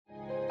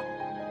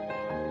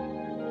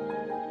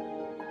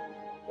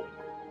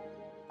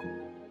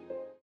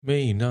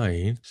May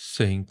 9th,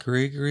 Saint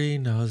Gregory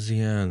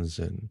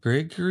Nazianzen.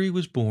 Gregory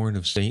was born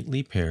of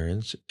saintly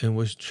parents and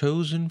was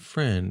chosen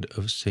friend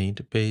of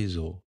Saint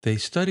Basil. They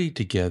studied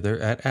together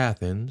at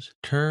Athens,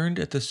 turned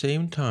at the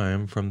same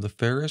time from the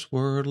fairest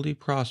worldly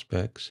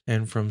prospects,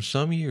 and from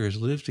some years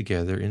lived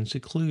together in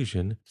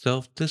seclusion,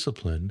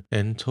 self-discipline,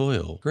 and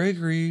toil.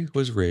 Gregory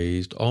was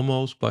raised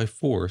almost by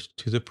force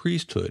to the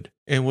priesthood,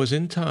 and was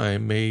in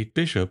time made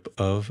Bishop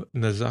of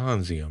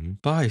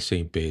Nazianzen by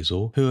St.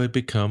 Basil, who had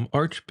become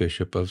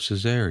Archbishop of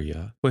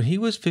Caesarea. When he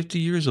was 50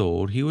 years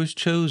old, he was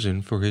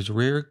chosen for his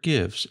rare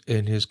gifts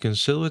and his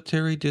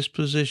conciliatory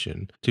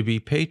disposition to be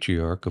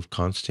Patriarch of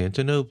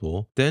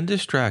Constantinople, then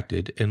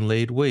distracted and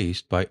laid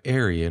waste by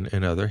Arian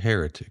and other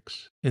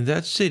heretics. In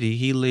that city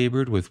he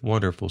labored with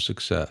wonderful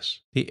success.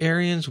 The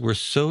Arians were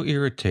so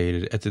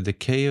irritated at the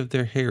decay of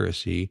their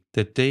heresy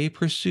that they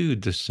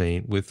pursued the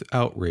saint with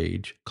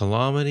outrage,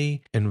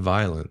 calamity, and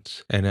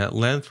violence, and at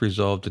length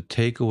resolved to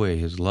take away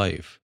his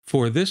life.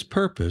 For this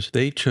purpose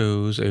they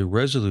chose a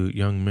resolute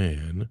young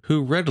man,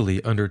 who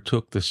readily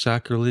undertook the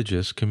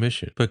sacrilegious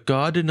commission, but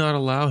God did not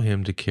allow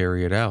him to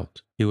carry it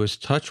out. He was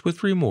touched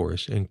with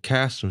remorse and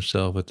cast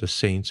himself at the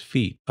saint's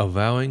feet,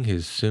 avowing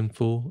his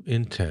sinful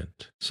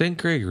intent. Saint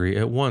Gregory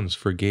at once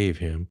forgave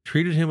him,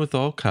 treated him with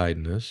all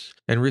kindness,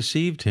 and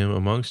received him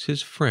amongst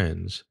his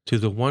friends, to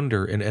the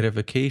wonder and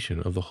edification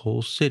of the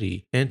whole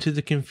city, and to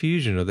the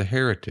confusion of the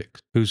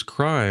heretics, whose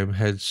crime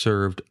had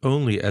served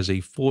only as a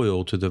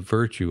foil to the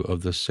virtue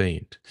of the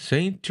saint.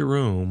 Saint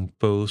Jerome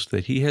boasts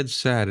that he had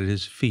sat at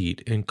his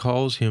feet, and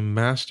calls him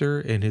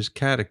master and his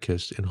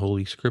catechist in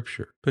Holy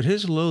Scripture. But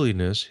his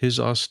lowliness, his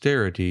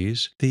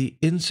austerities, the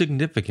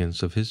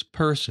insignificance of his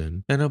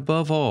person, and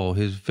above all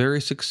his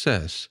very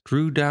success,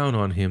 drew down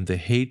on him the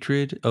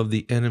hatred of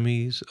the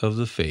enemies of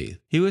the faith.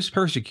 He was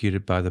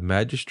persecuted by the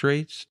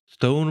magistrates,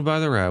 stoned by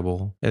the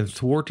rabble, and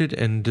thwarted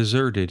and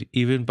deserted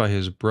even by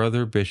his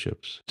brother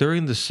bishops.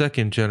 During the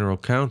Second General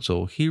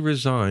Council he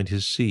resigned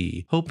his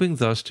see, hoping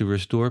thus to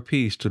restore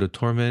peace to the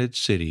tormented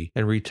city,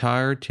 and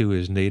retired to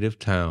his native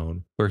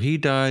town, where he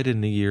died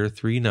in the year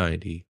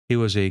 390. He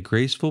was a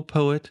graceful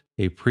poet,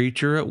 a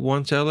preacher at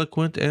once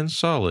eloquent and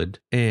solid,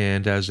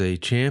 and as a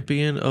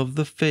champion of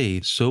the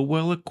faith so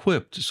well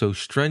equipped, so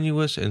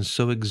strenuous, and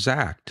so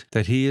exact,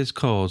 that he is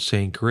called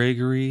Saint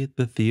Gregory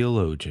the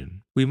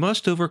Theologian. We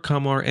must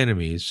overcome our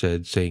enemies,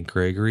 said Saint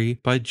Gregory,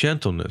 by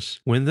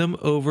gentleness, win them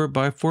over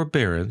by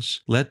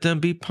forbearance, let them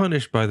be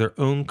punished by their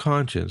own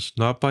conscience,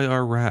 not by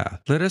our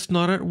wrath. Let us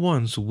not at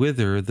once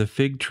wither the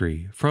fig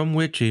tree, from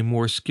which a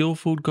more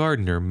skillful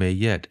gardener may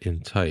yet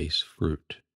entice fruit.